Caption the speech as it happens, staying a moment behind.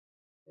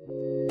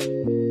Do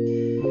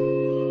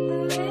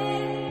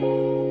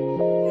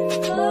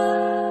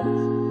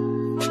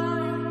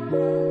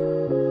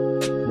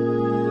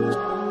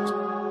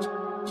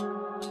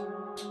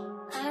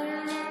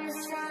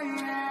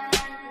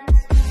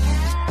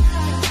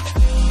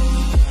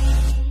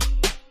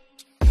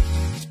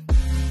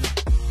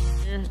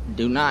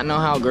not know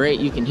how great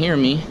you can hear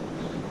me,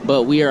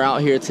 but we are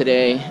out here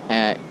today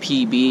at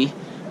PB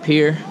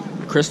Pier,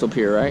 Crystal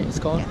Pier, right? It's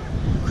called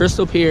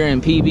Crystal Pier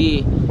and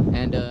PB,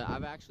 and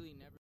I've actually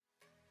never.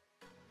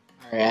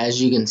 All right,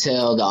 as you can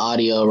tell, the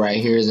audio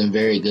right here isn't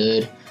very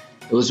good.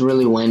 It was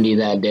really windy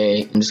that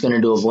day. I'm just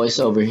gonna do a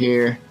voiceover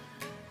here.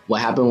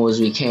 What happened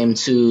was we came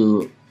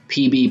to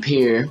PB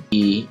Pier.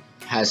 He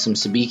has some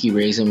Sabiki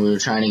rigs, and we were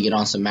trying to get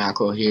on some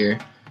mackerel here.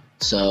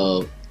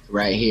 So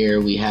right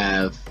here we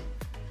have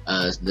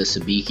the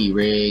Sabiki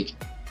rig,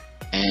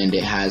 and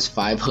it has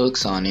 5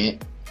 hooks on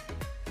it,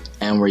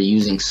 and we're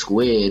using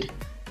squid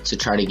to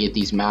try to get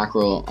these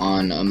mackerel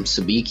on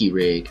Sabiki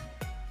rig.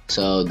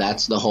 So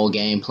that's the whole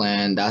game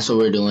plan. That's what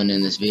we're doing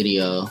in this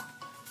video.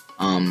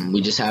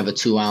 We just have a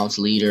 2-ounce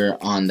leader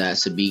on that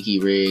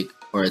Sabiki rig,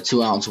 or a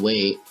 2-ounce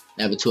weight.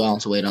 I have a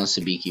 2-ounce weight on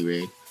Sabiki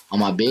rig. On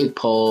my big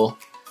pole,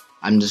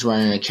 I'm just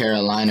running a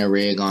Carolina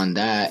rig on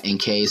that in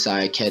case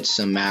I catch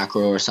some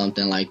mackerel or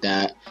something like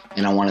that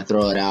and I want to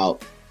throw it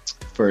out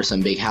for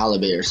some big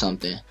halibut or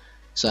something.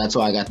 So that's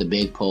why I got the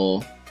big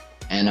pole.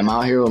 And I'm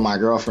out here with my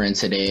girlfriend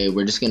today.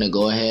 We're just gonna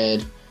go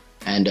ahead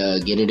and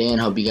get it in.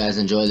 Hope you guys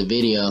enjoy the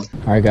video.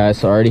 Alright guys,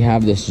 so I already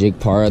have this jig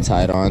para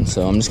tied on,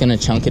 so I'm just gonna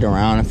chunk it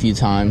around a few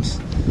times,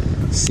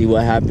 see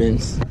what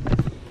happens.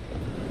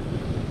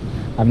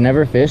 I've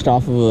never fished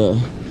off of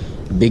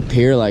a big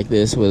pier like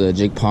this with a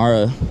jig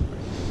para.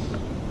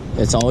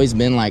 It's always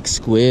been like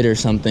squid or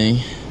something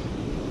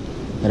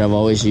that I've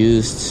always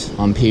used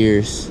on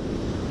piers.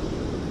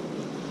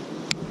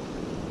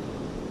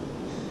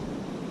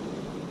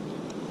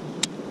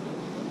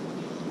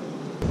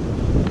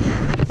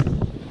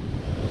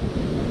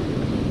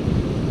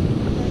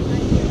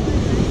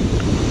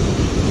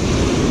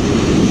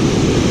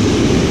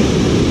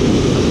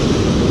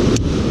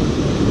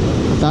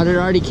 Thought it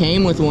already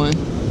came with one.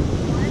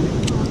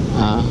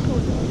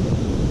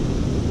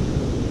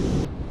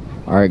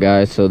 Alright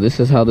guys, so this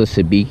is how the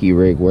Sabiki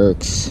rig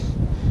works.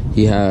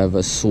 You have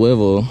a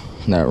swivel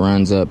that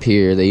runs up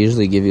here. They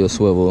usually give you a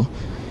swivel,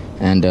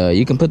 and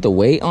you can put the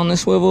weight on the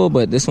swivel,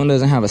 but this one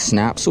doesn't have a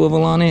snap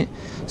swivel on it.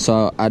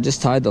 So I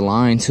just tied the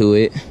line to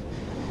it,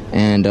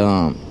 and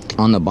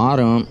on the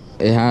bottom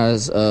it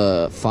has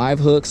 5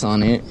 hooks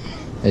on it,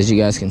 as you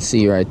guys can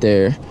see right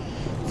there.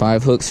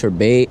 5 hooks for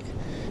bait.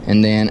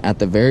 And then at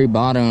the very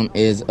bottom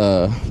is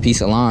a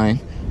piece of line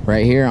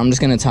right here. I'm just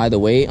gonna tie the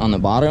weight on the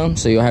bottom,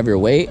 so you'll have your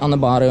weight on the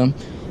bottom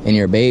and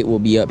your bait will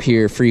be up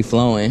here free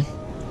flowing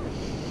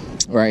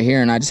right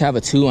here. And I just have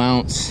a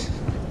 2-ounce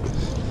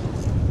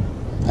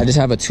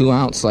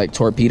like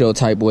torpedo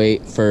type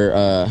weight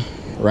for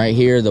right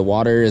here. The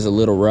water is a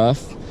little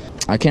rough.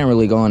 I can't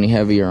really go any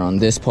heavier on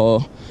this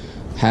pole.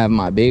 Have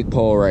my big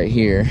pole right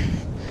here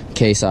in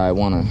case I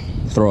want to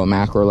throw a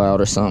mackerel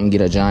out or something, get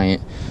a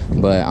giant.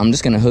 But I'm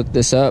just gonna hook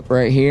this up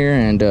right here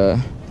and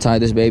tie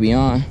this baby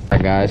on.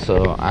 Alright guys,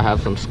 so I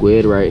have some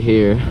squid right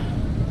here.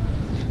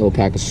 Little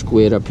pack of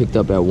squid I picked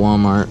up at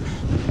Walmart,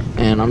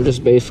 and I'm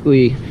just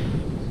basically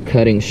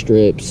cutting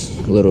strips,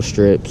 little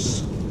strips,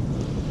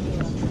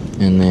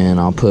 and then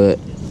I'll put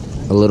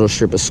a little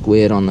strip of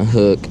squid on the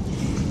hook.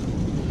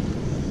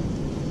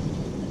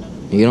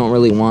 You don't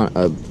really want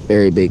a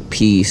very big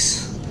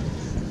piece.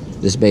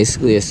 Just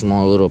basically a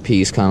small little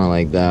piece, kind of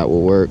like that,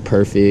 will work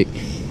perfect.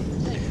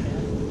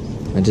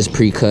 I just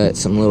pre-cut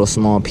some little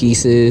small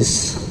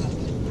pieces.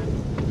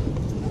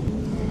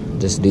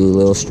 Just do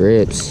little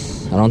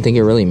strips. I don't think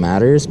it really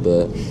matters,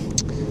 but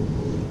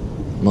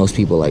most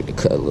people like to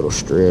cut a little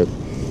strip.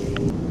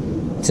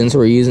 Since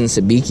we're using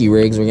Sabiki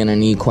rigs, we're gonna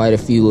need quite a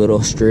few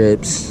little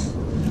strips.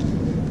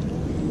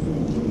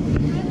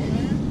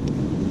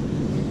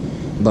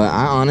 But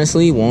I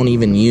honestly won't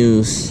even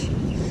use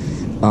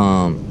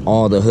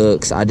all the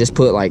hooks. I just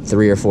put like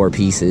 3 or 4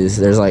 pieces.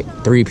 There's like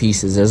 3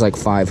 pieces. There's like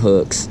 5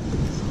 hooks.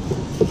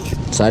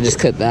 So I just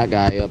cut that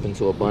guy up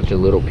into a bunch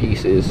of little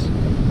pieces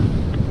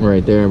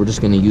right there. We're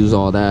just gonna use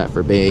all that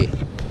for bait.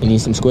 You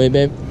need some squid,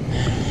 babe?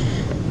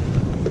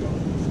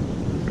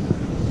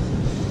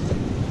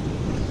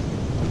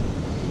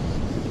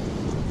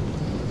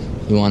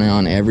 You want it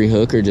on every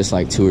hook or just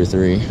like 2 or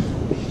 3?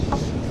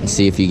 And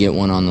see if you get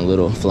one on the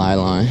little fly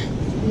line. Put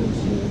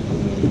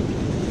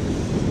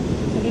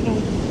it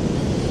on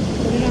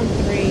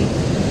 3.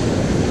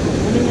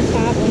 One in the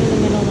top, one in the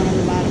middle, one on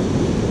the bottom.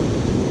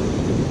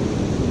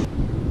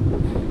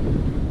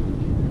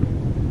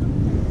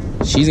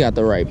 She's got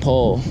the right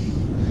pole.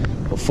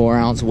 A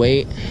 4-ounce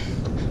weight.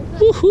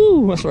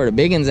 Woohoo! That's where the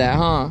big one's at,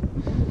 huh?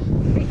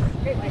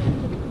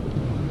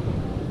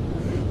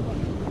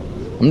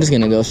 I'm just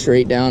gonna go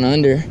straight down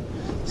under,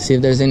 see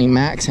if there's any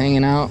macks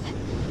hanging out.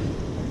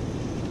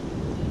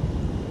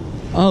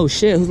 Oh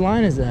shit, whose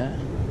line is that?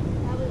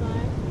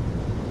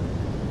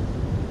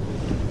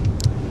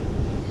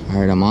 All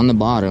right, I'm on the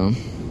bottom.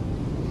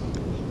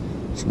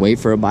 Just wait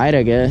for a bite,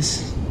 I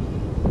guess.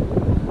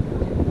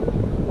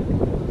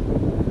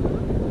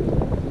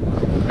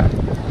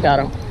 Got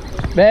him.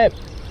 Babe.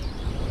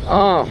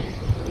 Oh.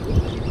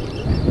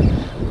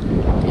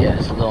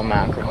 Yes, a little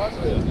mackerel.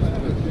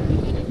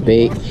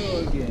 Bait.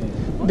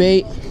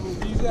 Bait.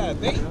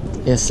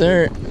 Yes,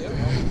 sir.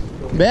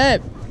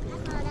 Babe.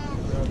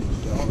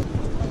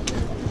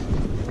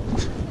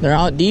 They're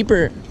out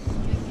deeper.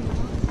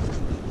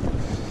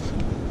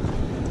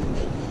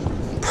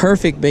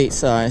 Perfect bait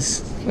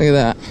size. Look at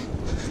that.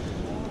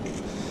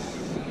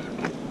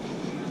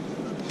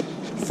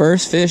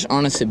 First fish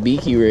on a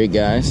Sabiki rig,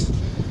 guys.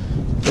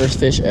 First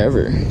fish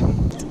ever.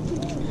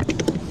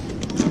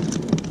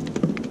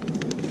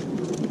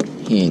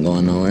 He ain't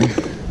going nowhere.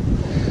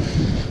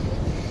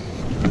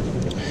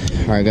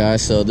 Alright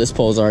guys, so this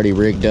pole's already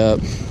rigged up.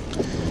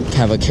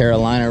 Have a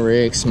Carolina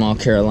rig, small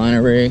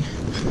Carolina rig.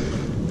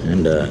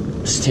 And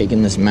just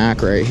taking this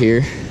mack right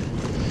here.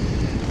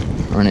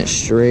 Run it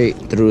straight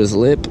through his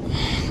lip,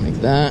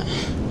 like that.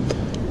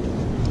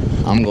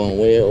 I'm going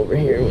way over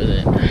here with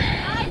it.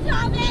 Hi,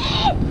 Tommy!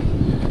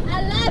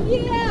 I love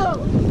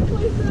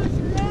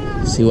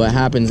you! See what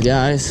happens,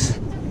 guys.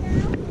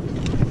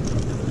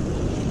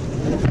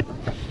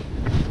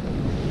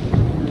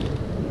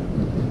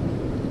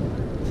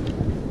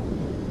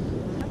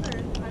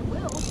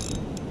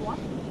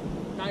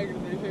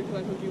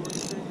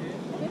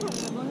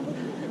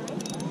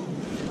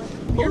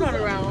 You're not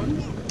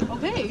around.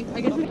 Okay,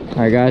 I guess.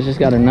 Alright guys, just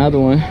got another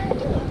one.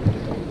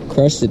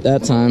 Crushed it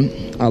that time.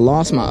 I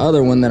lost my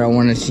other one that I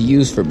wanted to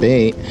use for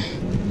bait.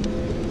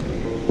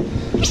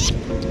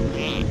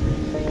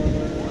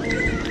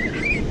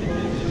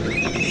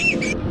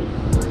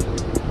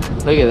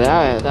 Look at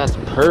that, that's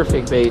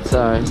perfect bait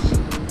size.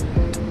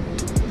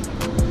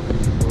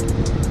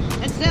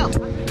 And still.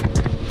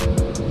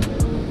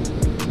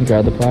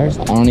 Grab the pliers.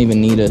 I don't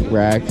even need a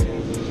rag.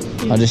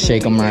 I'll just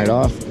shake them right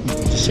off.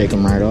 Just shake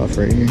them right off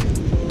right here.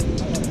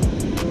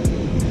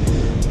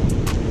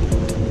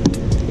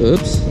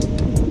 Oops.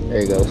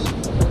 There he goes.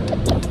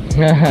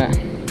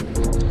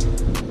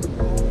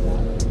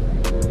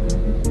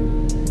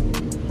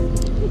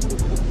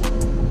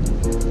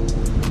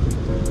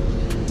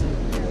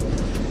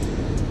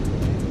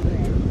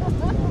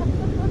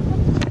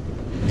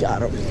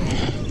 Got him.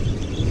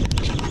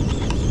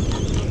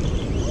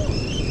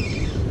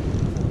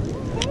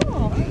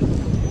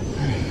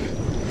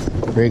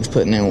 Rig's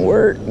putting in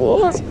work.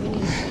 What? I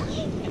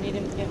need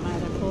to get my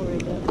other pole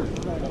rig up.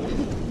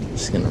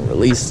 Just gonna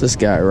release this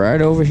guy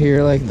right over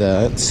here like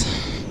that.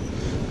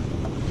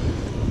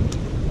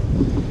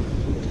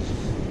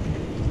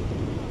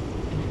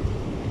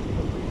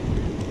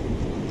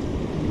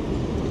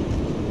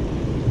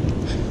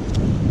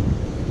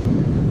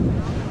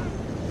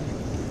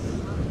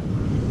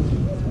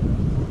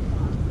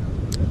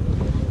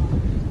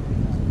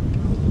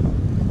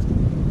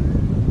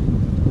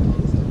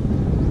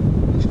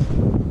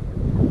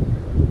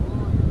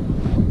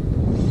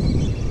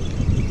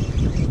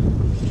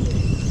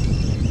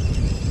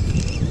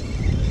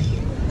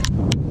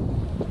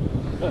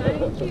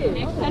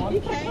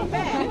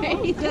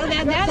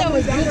 That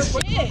was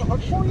good shit.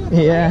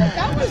 Yeah.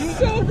 That was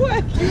so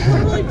quick. You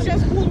literally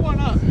just pulled one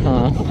up.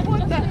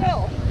 What the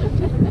hell?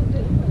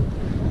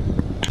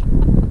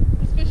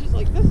 This fish is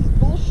like, this is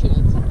bullshit.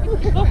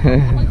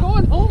 Am I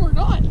going home or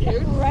not,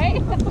 dude?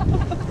 Right?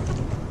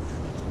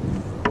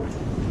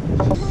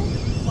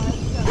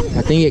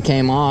 I think it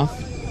came off.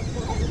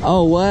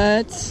 Oh,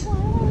 what?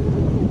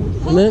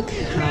 Look.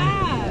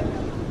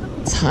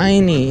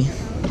 Tiny.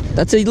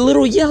 That's a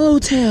little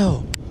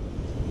yellowtail.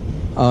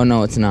 Oh,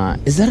 no, it's not.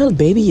 Is that a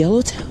baby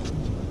yellowtail?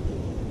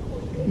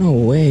 No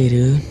way,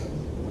 dude.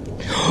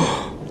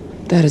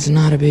 That is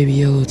not a baby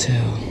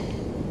yellowtail.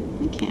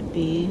 It can't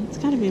be. It's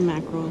gotta be a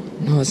mackerel.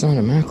 No, it's not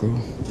a mackerel.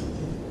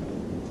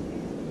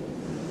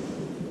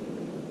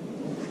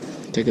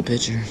 Take a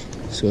picture.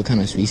 See what kind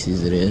of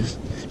species it is.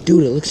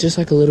 Dude, it looks just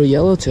like a little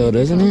yellowtail,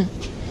 doesn't it?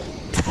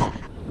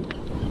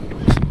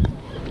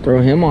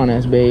 Throw him on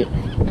as bait.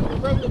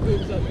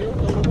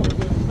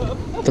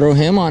 Throw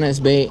him on as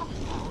bait.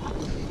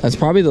 That's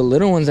probably the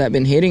little ones that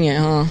been hitting it,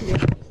 huh?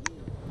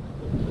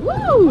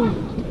 Woo!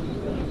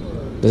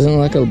 Doesn't it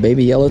look like a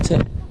baby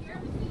yellowtail?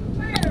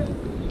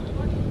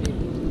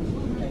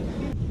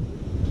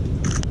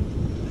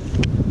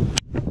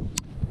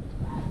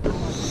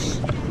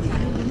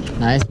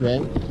 Nice,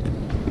 babe.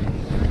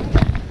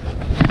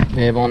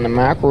 Babe on the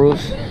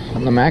mackerels,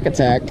 on the mack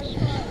attack.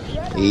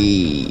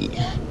 Hey.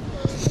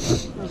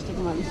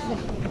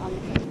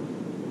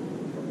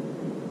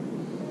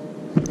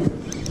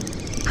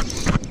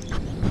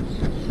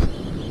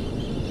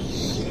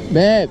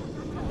 Babe,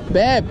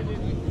 babe,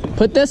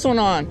 put this one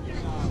on.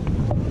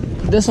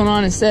 Put this one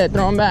on instead.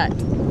 Throw them back.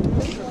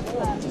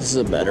 This is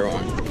a better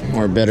one,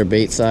 or a better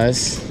bait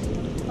size.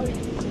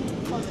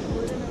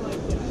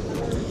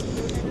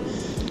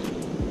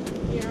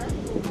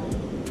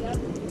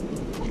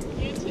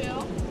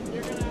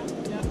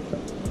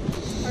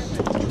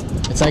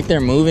 It's like they're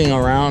moving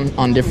around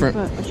on different.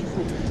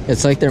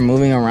 It's like they're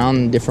moving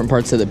around different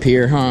parts of the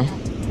pier, huh?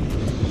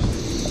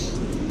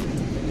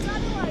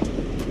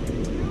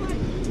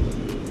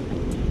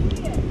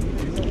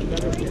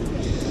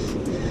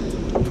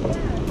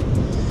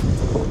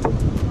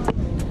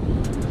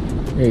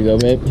 There you go,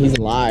 babe. He's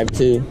alive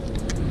too.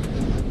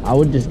 I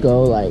would just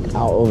go like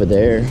out over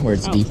there where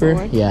it's deeper.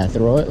 Forward? Yeah,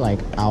 throw it like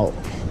out.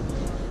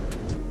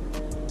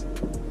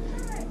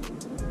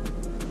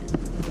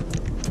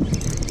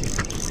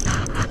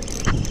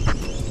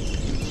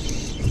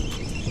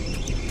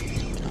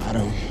 Got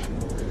him.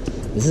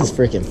 This is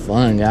freaking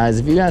fun, guys.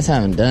 If you guys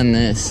haven't done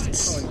this,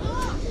 it's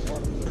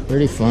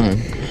pretty fun.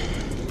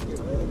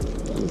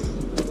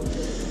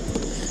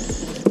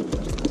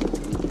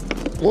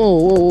 Whoa,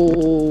 whoa, whoa,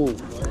 whoa.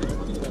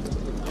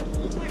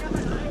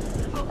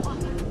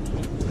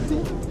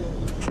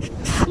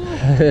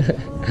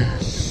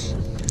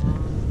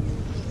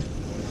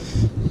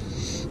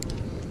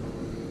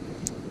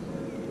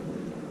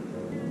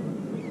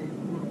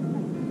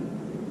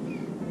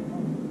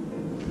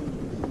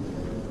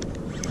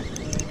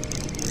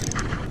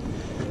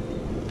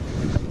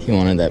 He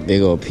wanted that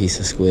big old piece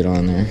of squid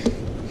on there.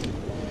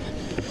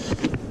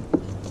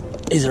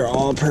 These are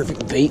all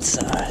perfect bait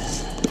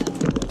size.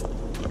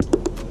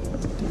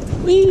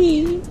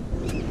 Whee!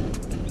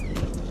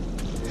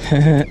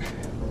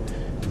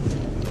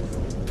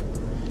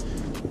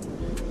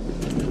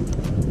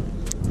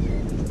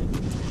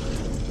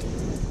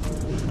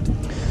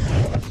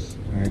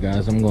 Alright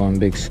guys, I'm going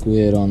big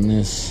squid on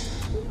this.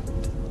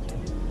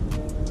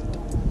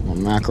 My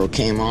mackerel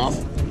came off.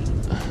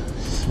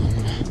 So I'm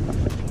gonna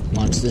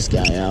launch this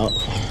guy out,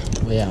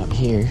 way out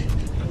here.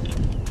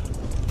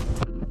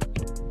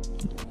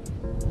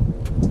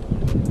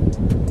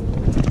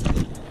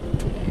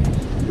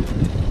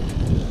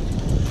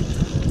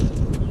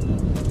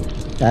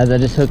 Guys, I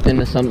just hooked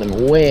into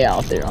something way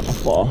out there on the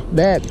fall.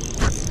 Babe.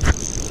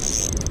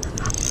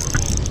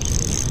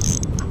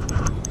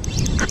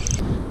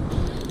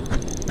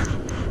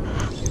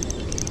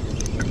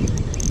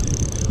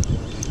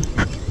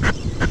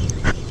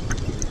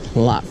 A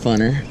lot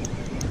funner.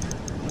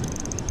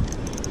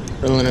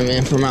 Reeling them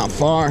in from out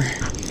far.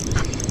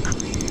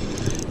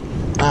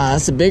 Ah,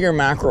 that's a bigger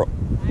mackerel.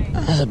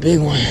 That's a big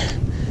one.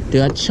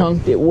 Dude, I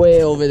chunked it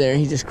way over there.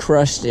 He just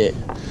crushed it.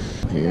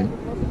 Here.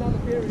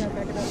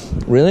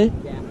 Really?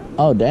 Yeah.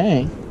 Oh,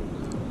 dang.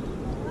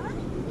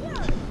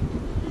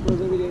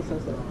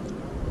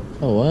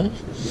 Oh, what?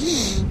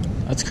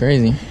 That's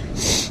crazy.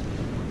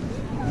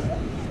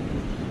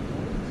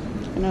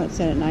 I know it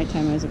said at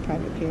nighttime it was a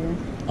private pier.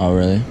 Oh,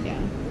 really?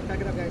 Yeah. Pack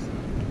it up, guys.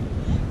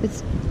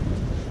 It's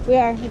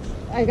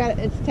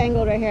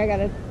tangled right here. I got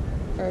it.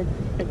 Okay,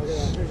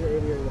 here's your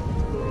area.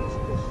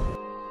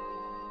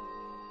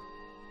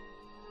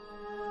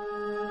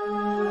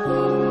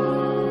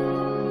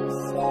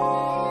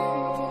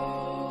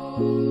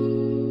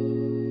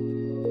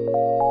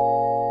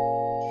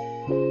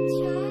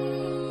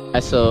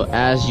 So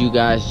as you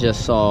guys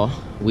just saw,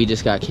 we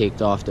just got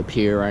kicked off the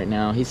pier right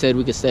now. He said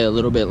we could stay a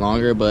little bit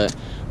longer, but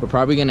we're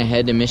probably gonna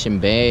head to Mission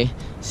Bay,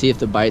 see if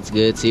the bite's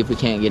good, see if we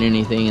can't get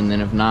anything, and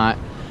then if not,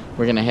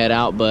 we're gonna head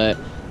out. But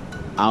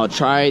I'll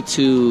try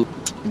to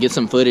get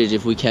some footage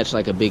if we catch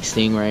like a big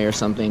stingray or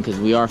something, because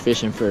we are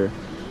fishing for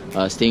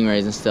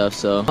stingrays and stuff.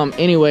 So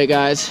anyway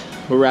guys,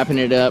 we're wrapping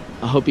it up.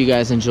 I hope you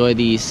guys enjoy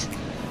these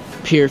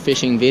pier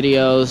fishing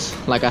videos.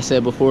 Like I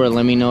said before,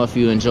 let me know if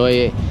you enjoy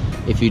it.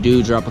 If you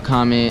do, drop a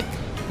comment.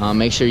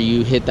 Make sure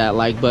you hit that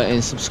like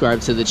button,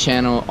 subscribe to the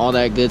channel, all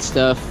that good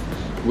stuff.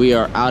 We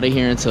are out of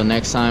here until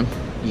next time.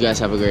 You guys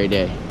have a great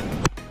day.